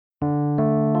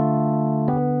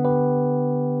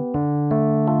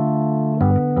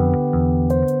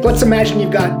Let's imagine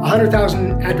you've got a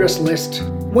 100,000 address list.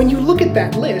 When you look at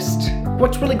that list,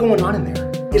 what's really going on in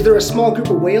there? Is there a small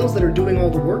group of whales that are doing all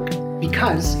the work?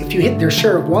 Because if you hit their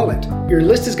share of wallet, your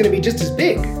list is going to be just as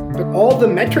big, but all the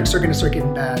metrics are going to start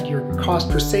getting bad. Your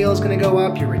cost per sale is going to go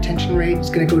up, your retention rate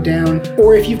is going to go down.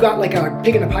 Or if you've got like a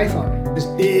pig in a python, this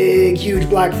big, huge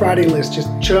Black Friday list just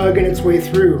chugging its way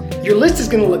through, your list is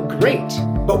going to look great.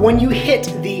 But when you hit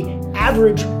the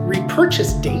average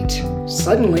repurchase date,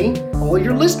 suddenly all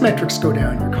your list metrics go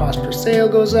down, your cost per sale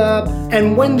goes up.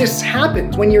 And when this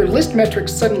happens, when your list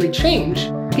metrics suddenly change,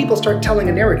 people start telling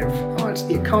a narrative. Oh, it's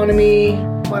the economy,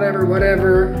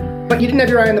 whatever, but you didn't have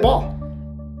your eye on the ball.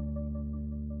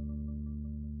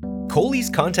 Coley's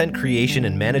content creation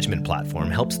and management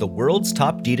platform helps the world's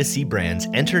top D2C brands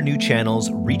enter new channels,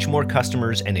 reach more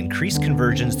customers, and increase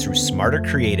conversions through smarter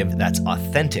creative that's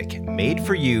authentic, made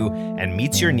for you, and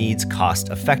meets your needs cost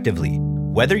effectively.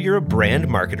 Whether you're a brand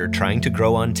marketer trying to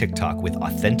grow on TikTok with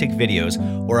authentic videos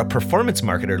or a performance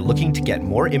marketer looking to get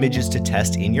more images to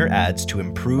test in your ads to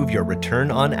improve your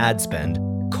return on ad spend,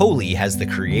 Coley has the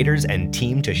creators and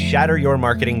team to shatter your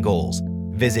marketing goals.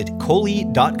 Visit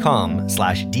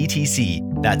Coley.com/DTC.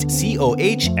 That's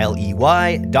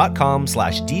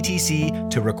COHLEY.com/DTC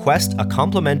to request a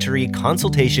complimentary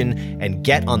consultation and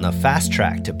get on the fast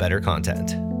track to better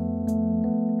content.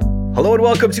 Hello and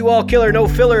welcome to All Killer No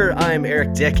Filler. I'm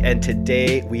Eric Dick, and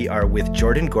today we are with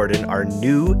Jordan Gordon, our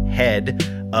new head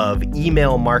of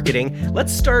email marketing.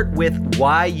 Let's start with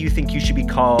why you think you should be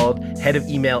called head of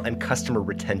email and customer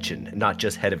retention, not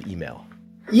just head of email.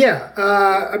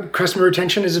 Customer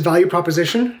retention is a value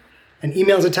proposition, and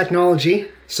email is a technology.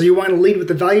 So you want to lead with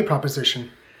the value proposition,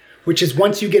 which is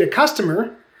once you get a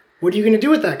customer, what are you going to do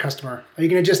with that customer? Are you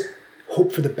going to just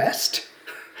hope for the best?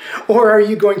 Or are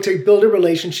you going to build a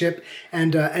relationship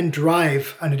and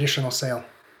drive an additional sale?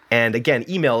 And again,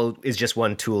 email is just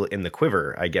one tool in the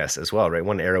quiver, I guess, as well, right?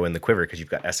 One arrow in the quiver, because you've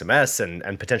got SMS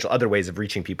and potential other ways of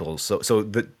reaching people. So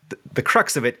the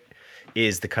crux of it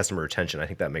is the customer retention. I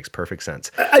think that makes perfect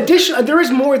sense. There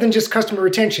is more than just customer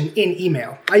retention in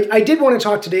email. I did want to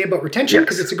talk today about retention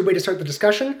because it's a good way to start the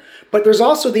discussion. But there's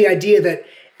also the idea that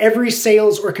every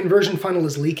sales or conversion funnel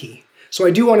is leaky. So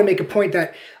I do want to make a point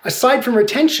that aside from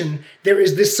retention, there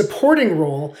is this supporting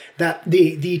role that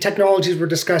the technologies we're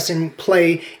discussing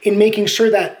play in making sure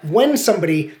that when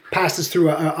somebody passes through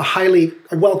a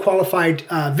well-qualified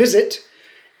visit,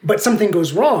 but something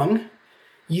goes wrong,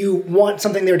 you want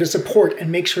something there to support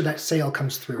and make sure that sale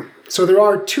comes through. So there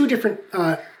are two different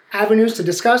avenues to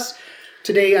discuss.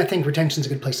 Today, I think retention is a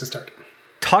good place to start.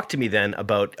 Talk to me then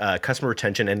about customer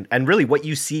retention and really what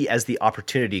you see as the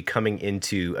opportunity coming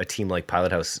into a team like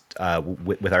Pilot House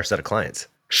with our set of clients.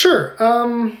 Sure.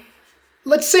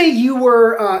 Let's say you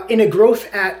were in a growth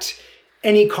at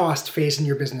any cost phase in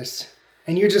your business,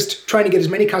 and you're just trying to get as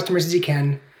many customers as you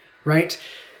can, right?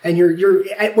 And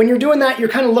when you're doing that, you're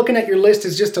kind of looking at your list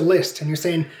as just a list, and you're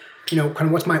saying, kind of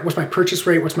what's my purchase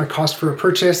rate, what's my cost for a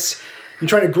purchase. You're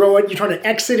trying to grow it, you're trying to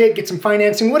exit it, get some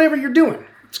financing, whatever you're doing.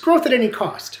 It's growth at any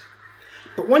cost.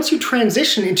 But once you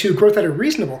transition into growth at a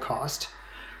reasonable cost,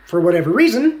 for whatever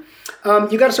reason,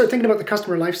 you got to start thinking about the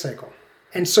customer life cycle.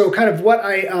 And so kind of what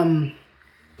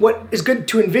is good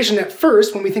to envision at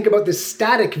first when we think about this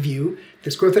static view,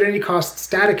 this growth at any cost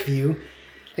static view,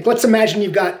 like let's imagine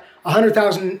you've got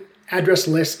 100,000 address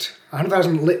list,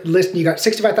 100,000 list, and you got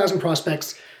 65,000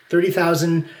 prospects,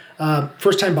 30,000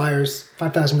 first-time buyers,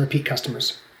 5,000 repeat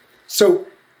customers. So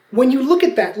when you look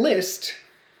at that list,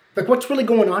 like what's really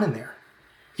going on in there?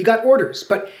 You got orders,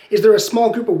 but is there a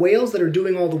small group of whales that are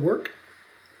doing all the work?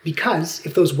 Because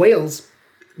if those whales,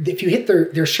 if you hit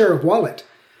their share of wallet,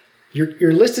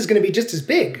 your list is going to be just as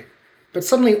big, but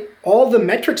suddenly all the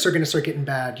metrics are going to start getting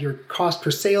bad. Your cost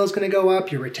per sale is going to go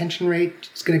up, your retention rate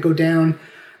is going to go down,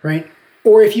 right?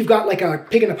 Or if you've got like a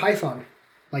pig in a python,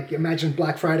 like imagine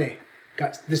Black Friday,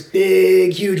 got this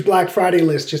big, huge Black Friday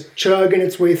list just chugging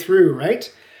its way through,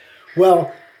 right?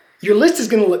 Well, your list is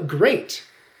going to look great,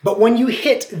 but when you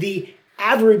hit the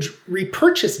average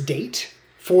repurchase date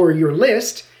for your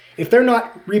list, if they're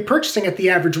not repurchasing at the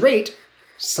average rate,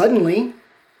 suddenly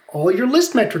all your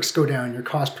list metrics go down. Your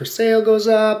cost per sale goes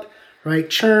up, right?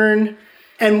 Churn.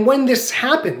 And when this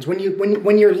happens, when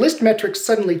your list metrics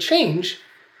suddenly change,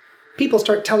 people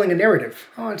start telling a narrative.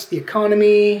 Oh, it's the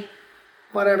economy,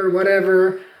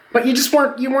 whatever. But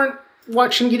you weren't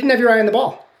watching, you didn't have your eye on the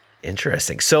ball.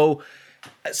 Interesting. So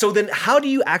then how do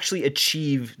you actually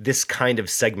achieve this kind of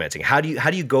segmenting? How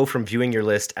do you go from viewing your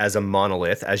list as a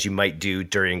monolith, as you might do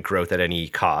during growth at any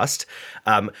cost?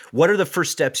 What are the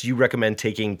first steps you recommend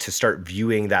taking to start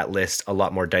viewing that list a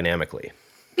lot more dynamically?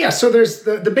 Yeah, so there's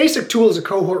the basic tool is a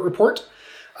cohort report.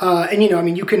 And I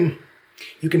mean, you can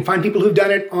find people who've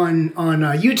done it on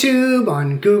YouTube,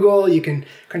 on Google. You can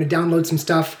kind of download some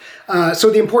stuff. So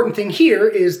the important thing here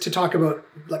is to talk about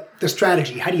like the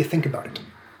strategy. How do you think about it?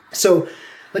 So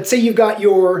let's say you've got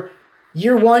your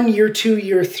year 1, year 2,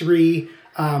 year 3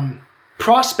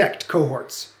 prospect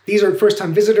cohorts. These are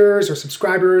first-time visitors or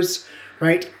subscribers,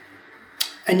 right?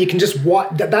 And you can just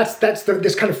watch. That's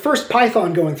this kind of first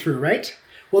Python going through, right?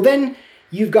 Well, then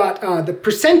you've got the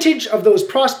percentage of those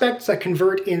prospects that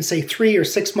convert in, say, 3 or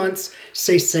 6 months.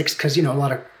 Say 6, because a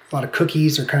lot of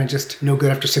cookies are kind of just no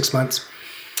good after 6 months,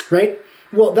 right?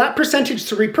 Well, that percentage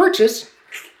to purchase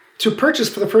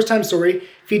for the first time,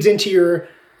 feeds into your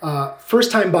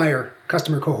first-time buyer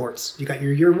customer cohorts. You got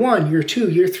your year 1, year 2,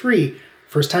 year 3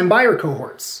 first-time buyer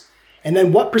cohorts. And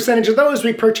then what percentage of those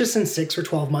repurchase in 6 or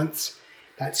 12 months?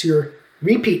 That's your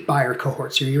repeat buyer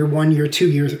cohorts, your year 1, year 2,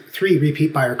 year 3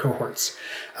 repeat buyer cohorts.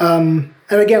 And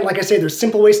again, like I say, there's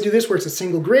simple ways to do this where it's a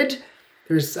single grid.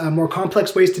 There's more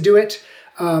complex ways to do it.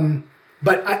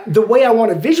 But the way I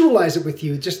want to visualize it with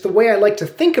you, just the way I like to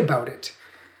think about it,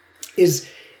 is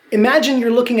imagine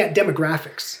you're looking at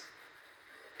demographics.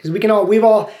 Because we've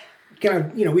all kind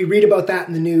of, we read about that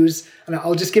in the news. And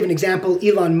I'll just give an example.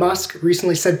 Elon Musk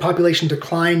recently said population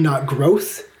decline, not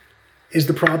growth, is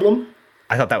the problem.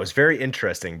 I thought that was very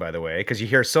interesting, by the way, because you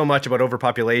hear so much about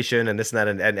overpopulation and this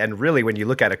and that. And really, when you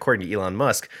look at it, according to Elon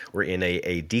Musk, we're in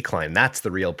a decline. That's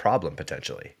the real problem,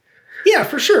 potentially. Yeah,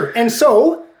 for sure. And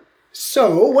so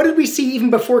what did we see even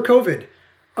before COVID?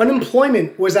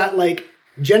 Unemployment was at like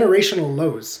generational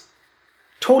lows.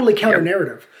 Totally counter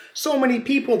narrative. So many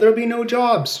people, there'll be no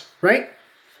jobs, right?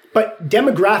 But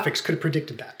demographics could have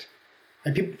predicted that.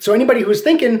 So anybody who's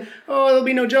thinking, oh, there'll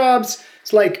be no jobs,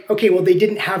 it's like, okay, well, they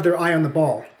didn't have their eye on the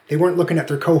ball. They weren't looking at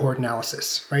their cohort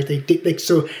analysis, right?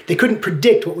 So they couldn't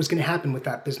predict what was going to happen with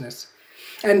that business.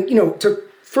 And, to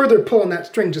further pull on that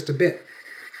string just a bit,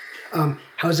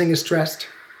 housing is stressed,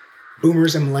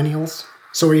 boomers and millennials.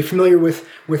 So are you familiar with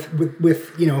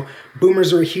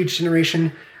boomers are a huge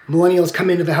generation. Millennials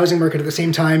come into the housing market at the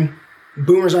same time.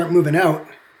 Boomers aren't moving out.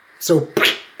 So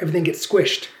everything gets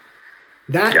squished.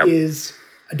 That is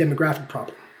a demographic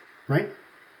problem, right?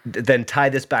 Then tie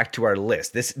this back to our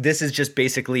list. This is just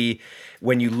basically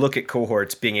when you look at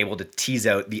cohorts, being able to tease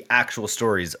out the actual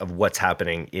stories of what's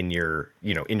happening in your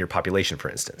population, for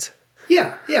instance.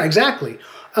 Yeah, exactly.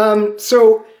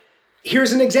 So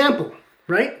here's an example,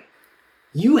 right?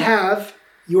 You have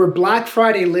your Black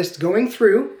Friday list going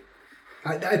through.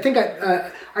 I think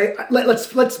let's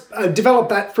develop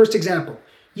that first example.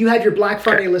 You had your Black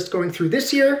Friday list going through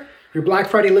this year, your Black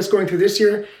Friday list going through this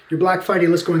year, your Black Friday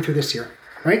list going through this year,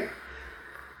 right?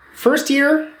 First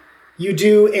year, you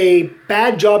do a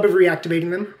bad job of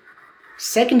reactivating them.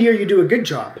 Second year, you do a good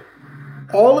job.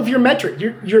 All of your metrics,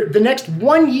 the next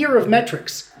 1 year of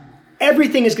metrics,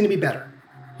 everything is going to be better.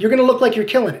 You're going to look like you're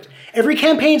killing it. Every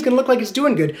campaign is going to look like it's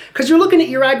doing good because you're looking at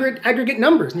your aggregate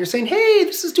numbers and you're saying, hey,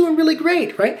 this is doing really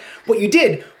great, right? What you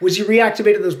did was you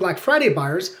reactivated those Black Friday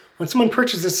buyers. When someone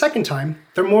purchases a second time,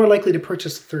 they're more likely to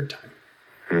purchase a third time.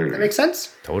 That makes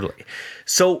sense? Totally.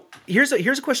 So here's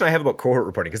a question I have about cohort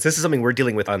reporting, because this is something we're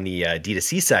dealing with on the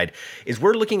D2C side, is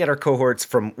we're looking at our cohorts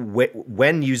from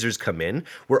when users come in.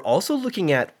 We're also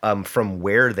looking at from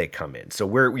where they come in. So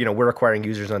we're acquiring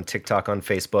users on TikTok, on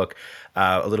Facebook,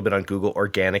 a little bit on Google,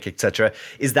 organic, etc.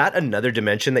 Is that another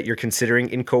dimension that you're considering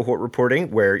in cohort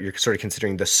reporting, where you're sort of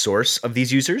considering the source of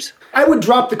these users? I would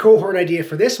drop the cohort idea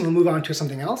for this, and we'll move on to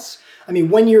something else. I mean,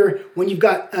 when you're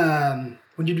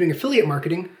doing affiliate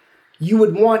marketing, you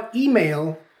would want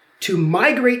email to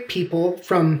migrate people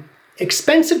from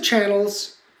expensive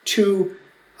channels to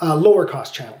lower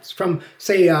cost channels, from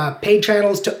say paid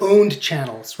channels to owned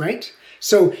channels, right?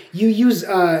 So you use,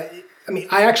 I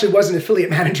actually was an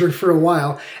affiliate manager for a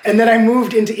while, and then I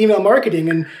moved into email marketing,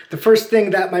 and the first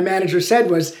thing that my manager said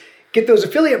was, get those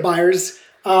affiliate buyers,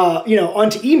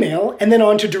 onto email and then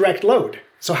onto direct load.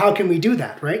 So how can we do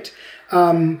that, right?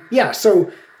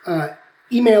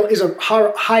 Email is a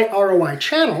high ROI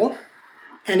channel,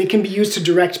 and it can be used to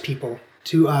direct people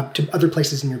to other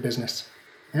places in your business.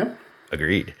 Yeah.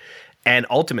 Agreed. And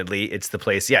ultimately, it's the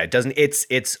place. Yeah,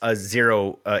 it's a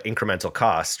zero incremental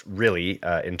cost, really,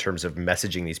 in terms of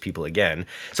messaging these people again.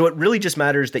 So it really just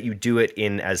matters that you do it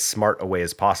in as smart a way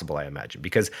as possible, I imagine,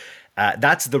 because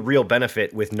that's the real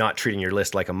benefit with not treating your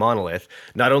list like a monolith.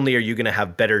 Not only are you going to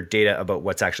have better data about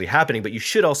what's actually happening, but you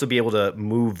should also be able to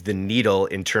move the needle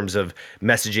in terms of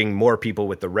messaging more people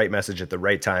with the right message at the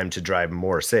right time to drive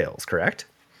more sales, correct?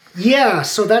 Yeah,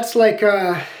 so that's like,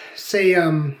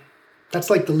 that's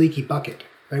like the leaky bucket,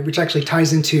 right? Which actually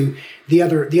ties into the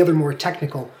other more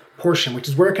technical portion, which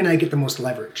is where can I get the most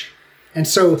leverage? And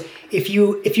so if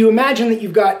you imagine that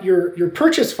you've got your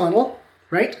purchase funnel,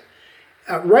 right?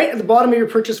 Right at the bottom of your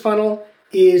purchase funnel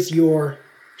is your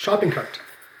shopping cart.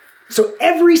 So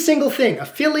every single thing,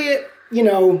 affiliate,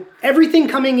 everything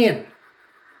coming in,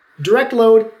 direct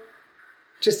load,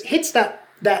 just hits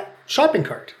that shopping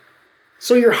cart.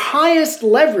 So your highest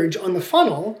leverage on the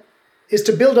funnel is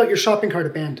to build out your shopping cart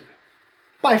abandon,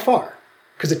 by far,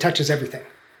 because it touches everything,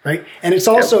 right? And it's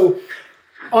also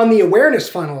on the awareness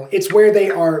funnel, it's where they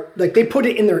are, like they put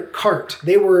it in their cart.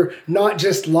 They were not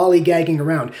just lollygagging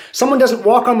around. Someone doesn't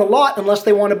walk on the lot unless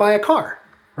they want to buy a car,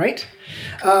 right?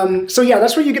 So yeah,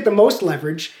 that's where you get the most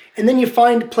leverage. And then you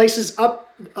find places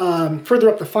up, further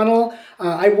up the funnel.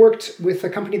 I worked with a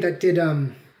company that did,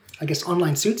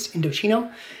 online suits,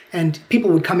 Indochino, and people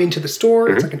would come into the store.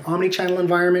 It's like an omni-channel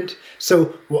environment.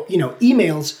 So,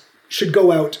 emails should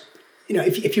go out.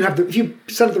 If you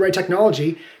set up the right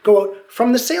technology, go out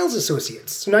from the sales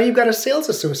associates. So now you've got a sales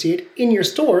associate in your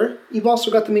store. You've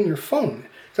also got them in your phone.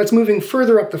 So that's moving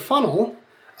further up the funnel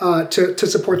to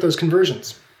support those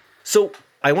conversions. So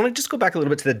I want to just go back a little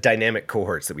bit to the dynamic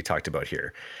cohorts that we talked about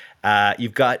here.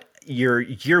 You've got your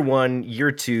year 1,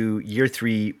 year 2, year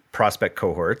 3 prospect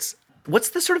cohorts.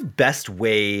 What's the sort of best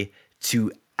way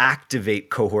to activate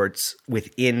cohorts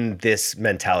within this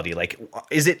mentality? Like,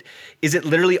 is it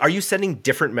literally, are you sending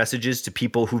different messages to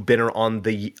people who've been on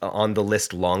the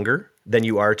list longer than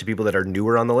you are to people that are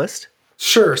newer on the list?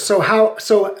 Sure. So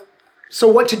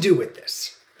what to do with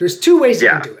this? There's 2 ways you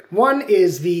can do it. One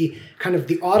is the kind of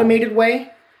the automated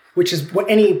way, which is what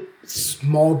any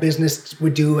small business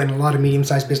would do and a lot of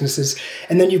medium-sized businesses.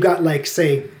 And then you've got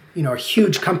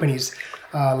huge companies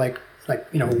like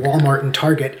Walmart and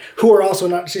Target, who are also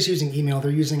not just using email,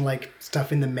 they're using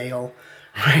stuff in the mail,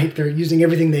 right? They're using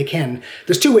everything they can.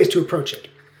 There's 2 ways to approach it.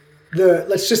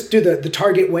 Let's just do the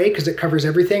Target way because it covers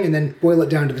everything, and then boil it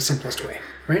down to the simplest way,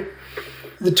 right?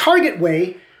 The Target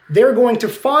way, they're going to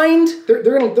find,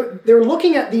 they're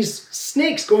looking at these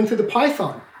snakes going through the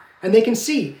python, and they can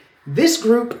see this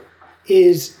group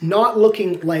is not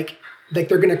looking like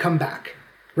they're going to come back,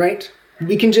 right?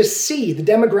 We can just see the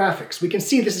demographics. We can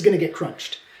see this is going to get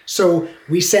crunched. So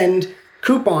we send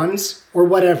coupons or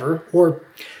whatever, or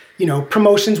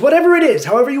promotions, whatever it is,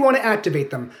 however you want to activate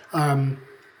them,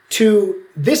 to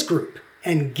this group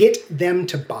and get them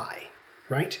to buy,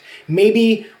 right?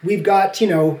 Maybe we've got,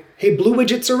 hey, blue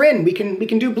widgets are in. We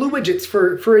can do blue widgets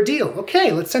for a deal.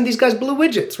 Okay, let's send these guys blue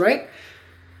widgets, right?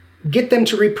 Get them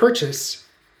to repurchase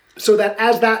so that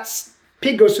as that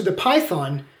pig goes through the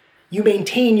python, you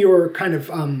maintain your kind of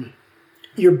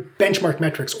your benchmark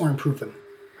metrics or improve them,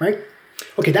 right?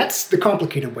 Okay, that's the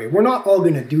complicated way. We're not all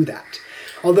going to do that.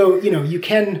 Although, you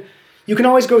can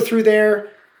always go through there,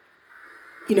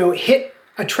 hit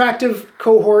attractive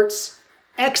cohorts,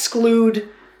 exclude,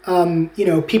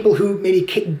 people who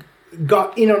maybe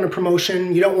got in on a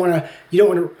promotion. You don't want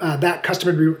that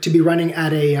customer to be running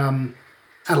at a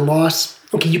loss.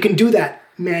 Okay, you can do that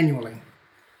manually.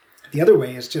 The other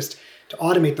way is just to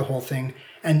automate the whole thing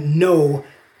and know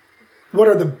what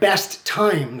are the best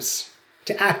times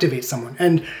to activate someone.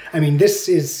 And I mean,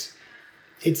 it's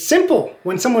simple.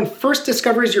 When someone first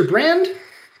discovers your brand,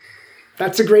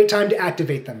 that's a great time to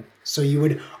activate them. So you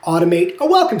would automate a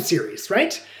welcome series,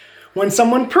 right? When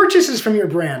someone purchases from your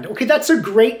brand, okay, that's a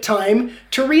great time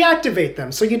to reactivate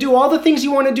them. So you do all the things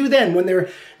you want to do then when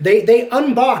they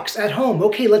unbox at home.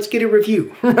 Okay, let's get a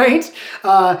review, right?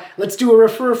 Let's do a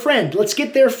refer a friend. Let's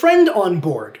get their friend on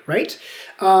board, right?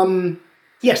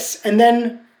 Yes, and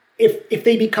then if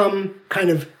they become kind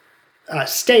of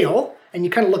stale, and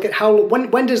you kind of look at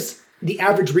when does the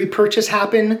average repurchase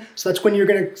happen? So that's when you're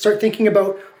going to start thinking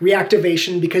about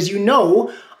reactivation, because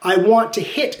I want to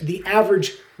hit the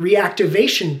average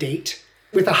reactivation date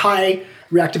with a high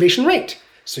reactivation rate.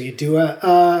 So you do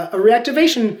a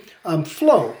reactivation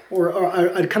flow or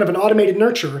a kind of an automated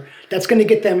nurture that's going to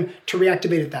get them to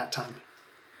reactivate at that time.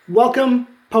 Welcome,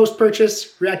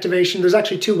 post-purchase, reactivation. There's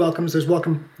actually 2 welcomes. There's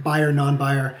welcome buyer,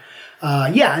 non-buyer.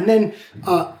 And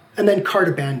then cart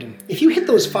abandon. If you hit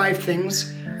those 5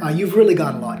 things, you've really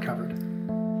got a lot covered.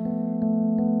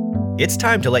 It's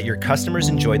time to let your customers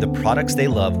enjoy the products they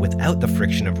love without the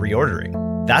friction of reordering.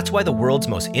 That's why the world's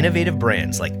most innovative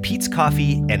brands like Peet's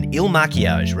Coffee and Il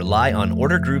Maquillage rely on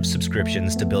Order Groove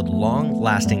subscriptions to build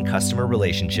long-lasting customer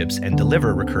relationships and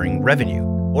deliver recurring revenue.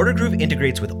 Order Groove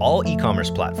integrates with all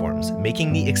e-commerce platforms,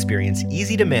 making the experience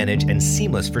easy to manage and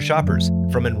seamless for shoppers.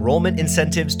 From enrollment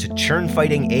incentives to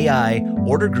churn-fighting AI,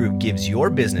 Order Groove gives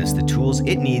your business the tools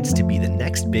it needs to be the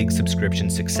next big subscription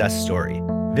success story.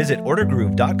 Visit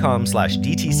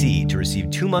ordergroove.com/DTC to receive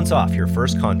 2 months off your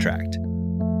first contract.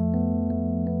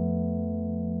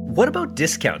 What about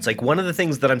discounts? Like one of the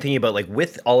things that I'm thinking about, like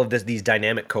with all of these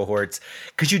dynamic cohorts,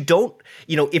 because you don't,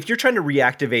 if you're trying to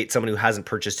reactivate someone who hasn't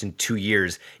purchased in 2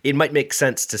 years, it might make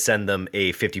sense to send them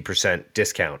a 50%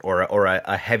 discount or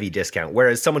a heavy discount.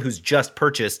 Whereas someone who's just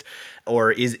purchased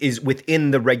or is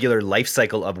within the regular life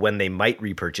cycle of when they might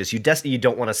repurchase, you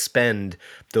don't want to spend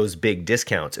those big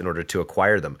discounts in order to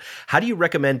acquire them. How do you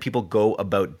recommend people go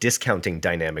about discounting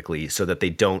dynamically so that they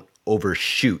don't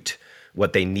overshoot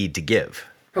what they need to give?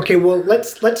 Okay, well,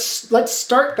 let's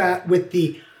start that with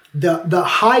the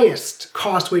highest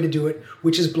cost way to do it,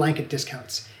 which is blanket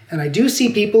discounts. And I do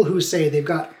see people who say they've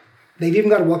even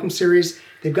got a welcome series,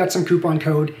 they've got some coupon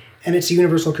code, and it's a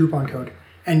universal coupon code.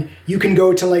 And you can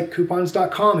go to like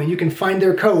coupons.com and you can find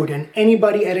their code, and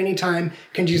anybody at any time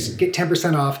can just get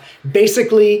 10% off.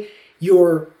 Basically,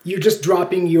 you're just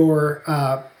dropping your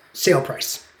sale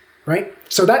price, right?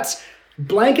 So that's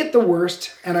blanket the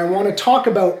worst, and I want to talk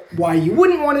about why you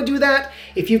wouldn't want to do that.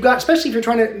 Especially if you're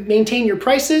trying to maintain your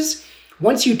prices,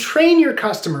 once you train your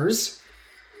customers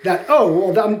that,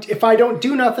 if I don't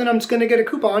do nothing, I'm just going to get a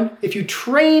coupon. If you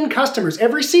train customers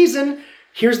every season,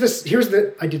 here's the suits.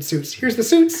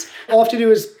 All I have to do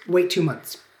is wait 2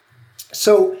 months.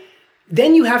 So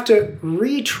then you have to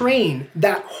retrain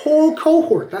that whole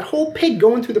cohort, that whole pig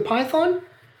going through the Python.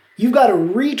 You've got to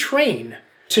retrain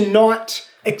to not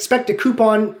expect a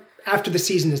coupon after the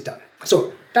season is done.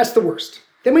 So that's the worst.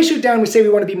 Then we shoot down, we say we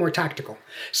want to be more tactical.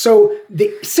 So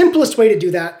the simplest way to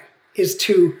do that is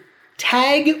to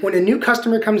tag when a new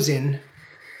customer comes in,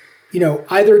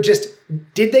 either just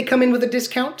did they come in with a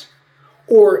discount,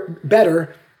 or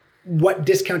better, what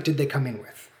discount did they come in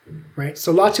with, right?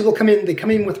 So lots of people they come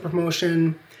in with a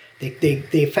promotion,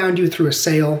 they found you through a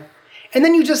sale, and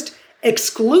then you just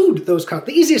exclude those,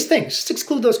 the easiest thing, just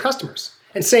exclude those customers.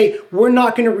 And say, we're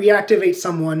not going to reactivate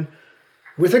someone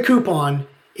with a coupon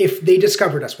if they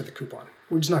discovered us with a coupon.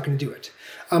 We're just not going to do it.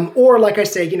 Or like I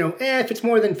say, if it's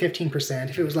more than 15%,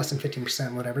 if it was less than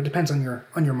 15%, whatever, it depends on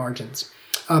your margins.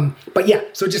 But yeah,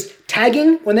 so just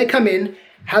tagging when they come in,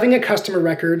 having a customer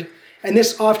record, and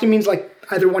this often means like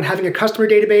either having a customer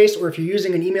database, or if you're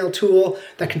using an email tool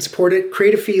that can support it,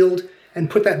 create a field and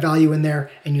put that value in there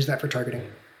and use that for targeting.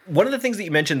 One of the things that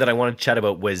you mentioned that I wanted to chat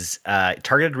about was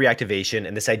targeted reactivation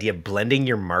and this idea of blending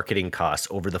your marketing costs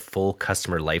over the full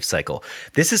customer lifecycle.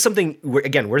 This is something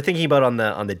we're thinking about on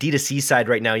the D2C side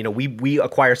right now. We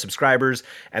acquire subscribers,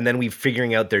 and then we're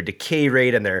figuring out their decay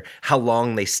rate and how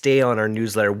long they stay on our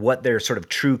newsletter, what their sort of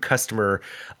true customer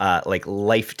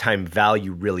lifetime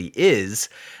value really is.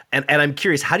 And I'm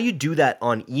curious, how do you do that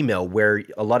on email where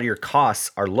a lot of your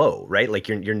costs are low, right? Like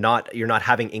you're not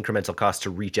having incremental costs to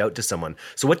reach out to someone.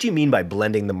 So what do you mean by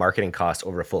blending the marketing costs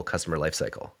over a full customer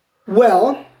lifecycle?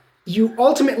 Well, you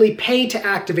ultimately pay to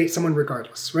activate someone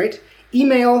regardless, right?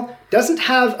 Email doesn't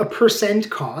have a %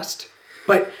 cost,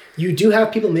 but you do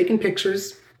have people making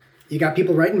pictures. You got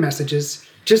people writing messages,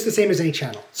 just the same as any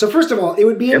channel. So first of all, it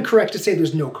would be incorrect to say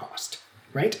there's no cost,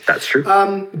 right? That's true.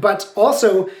 But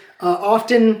also,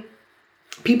 often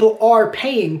people are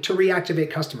paying to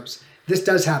reactivate customers. This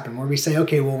does happen where we say,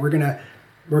 okay, well, we're gonna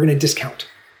discount.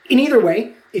 In either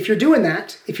way, if you're doing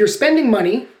that, if you're spending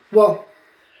money, well,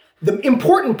 the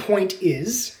important point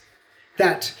is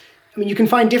that, you can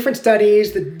find different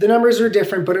studies, the numbers are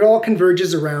different, but it all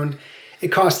converges around it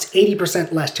costs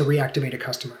 80% less to reactivate a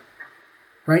customer,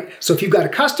 right? So if you've got a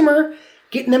customer,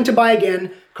 getting them to buy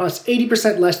again costs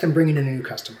 80% less than bringing in a new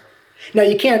customer. Now,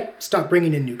 you can't stop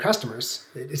bringing in new customers.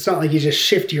 It's not like you just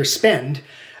shift your spend.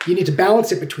 You need to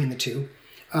balance it between the two,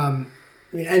 and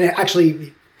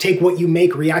actually take what you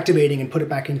make reactivating and put it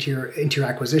back into your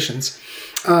acquisitions.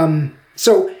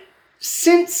 So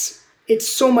since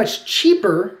it's so much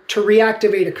cheaper to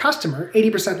reactivate a customer,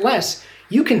 80% less,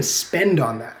 you can spend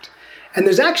on that. And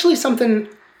there's actually something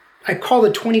I call the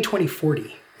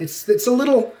 20-20-40. It's a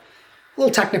little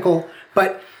technical,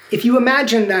 but if you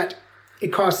imagine that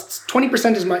it costs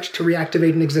 20% as much to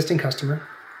reactivate an existing customer,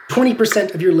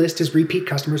 20% of your list is repeat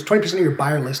customers, 20% of your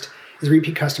buyer list is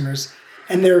repeat customers,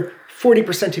 and they're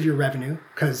 40% of your revenue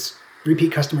because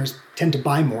repeat customers tend to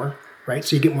buy more, right?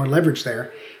 So you get more leverage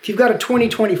there. If you've got a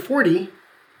 20-20-40,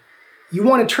 you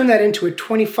want to turn that into a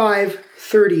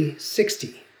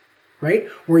 25-30-60, right?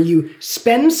 Where you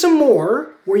spend some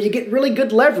more, where you get really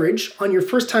good leverage on your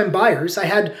first-time buyers. I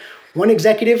had one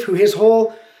executive who his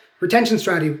whole retention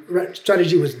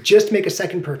strategy was just make a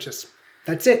second purchase.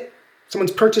 That's it.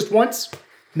 Someone's purchased once,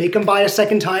 make them buy a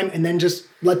second time, and then just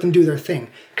let them do their thing.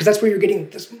 Because that's where you're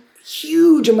getting this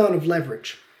huge amount of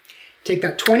leverage. Take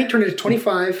that 20, turn it to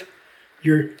 25.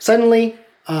 You're suddenly,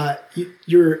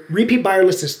 your repeat buyer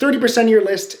list is 30% of your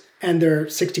list, and they're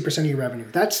 60% of your revenue.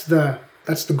 That's the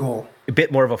That's the goal. A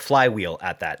bit more of a flywheel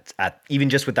at even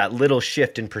just with that little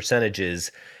shift in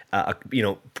percentages,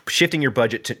 shifting your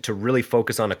budget to really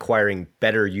focus on acquiring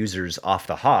better users off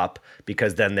the hop,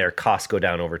 because then their costs go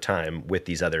down over time with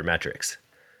these other metrics.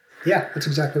 Yeah, that's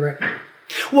exactly right.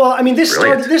 Well, I mean, this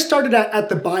started at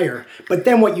the buyer, but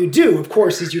then what you do, of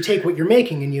course, is you take what you're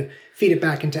making and you feed it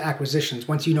back into acquisitions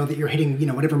once you know that you're hitting,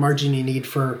 whatever margin you need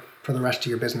for the rest of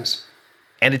your business.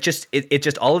 And it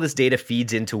just all of this data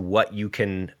feeds into what you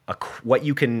can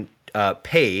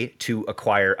pay to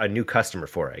acquire a new customer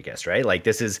for, I guess, right? Like,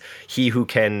 this is he who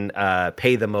can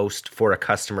pay the most for a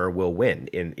customer will win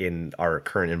in our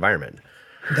current environment.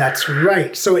 That's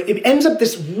right. So it ends up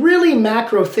this really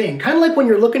macro thing, kind of like when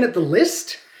you're looking at the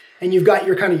list and you've got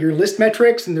your list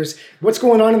metrics and there's what's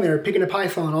going on in there, picking a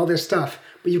Python, all this stuff,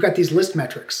 but you've got these list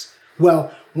metrics.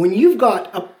 Well, when you've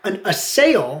got a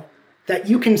sale that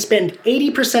you can spend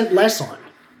 80% less on,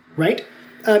 right?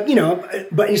 But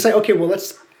you say, okay, well,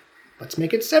 let's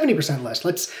make it 70% less.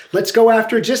 Let's go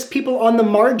after just people on the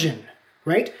margin,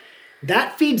 right?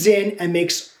 That feeds in and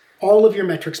makes all of your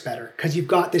metrics better because you've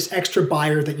got this extra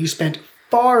buyer that you spent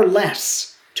far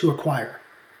less to acquire.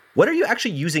 What are you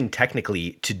actually using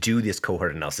technically to do this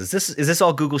cohort analysis? Is this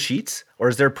all Google Sheets, or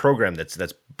is there a program that's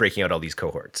breaking out all these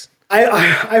cohorts?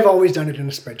 I've always done it in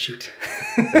a spreadsheet.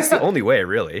 That's the only way,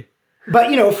 really.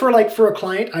 But for a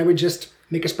client, I would just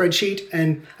make a spreadsheet,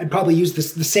 and I'd probably use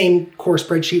the same core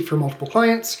spreadsheet for multiple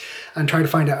clients and try to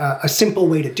find a simple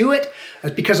way to do it.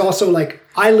 Because also,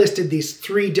 I listed these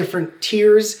 3 different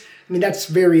tiers. I mean, that's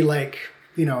very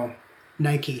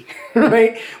Nike,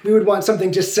 right? We would want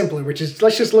something just simpler, which is,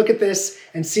 let's just look at this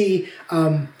and see,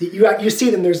 you see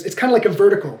them, it's kind of like a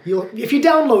vertical. If you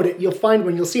download it, you'll find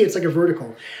one, you'll see it's like a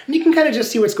vertical. And you can kind of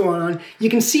just see what's going on. You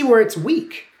can see where it's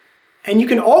weak. And you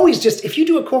can always if you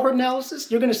do a cohort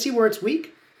analysis, you're going to see where it's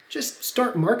weak. Just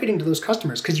start marketing to those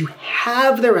customers because you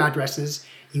have their addresses,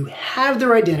 you have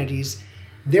their identities,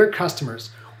 they're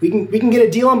customers. We can get a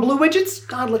deal on Blue Widgets.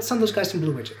 God, let's send those guys some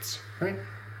Blue Widgets, right?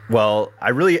 Well, I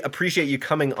really appreciate you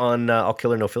coming on All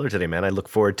Killer No Filler today, man. I look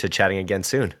forward to chatting again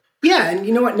soon. Yeah, and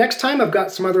you know what? Next time I've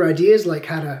got some other ideas, like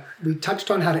we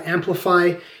touched on how to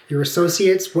amplify your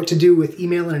associates, what to do with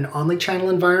email in an omni-channel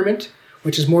environment,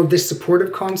 which is more of this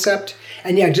supportive concept.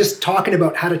 And yeah, just talking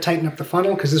about how to tighten up the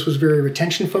funnel, because this was very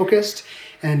retention focused.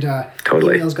 And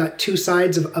totally. Email's got 2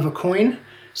 sides of a coin.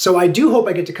 So I do hope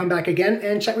I get to come back again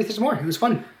and chat with you some more. It was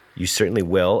fun. You certainly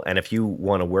will. And if you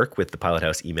want to work with the Pilot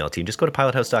House email team, just go to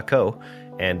pilothouse.co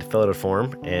and fill out a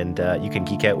form, and you can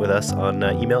geek out with us on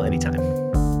email anytime.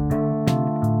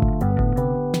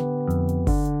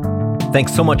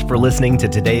 Thanks so much for listening to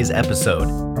today's episode.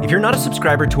 If you're not a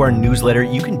subscriber to our newsletter,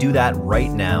 you can do that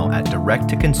right now at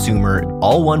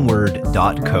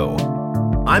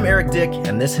directtoconsumer.co. I'm Eric Dick,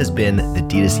 and this has been the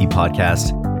D2C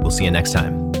Podcast. We'll see you next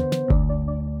time.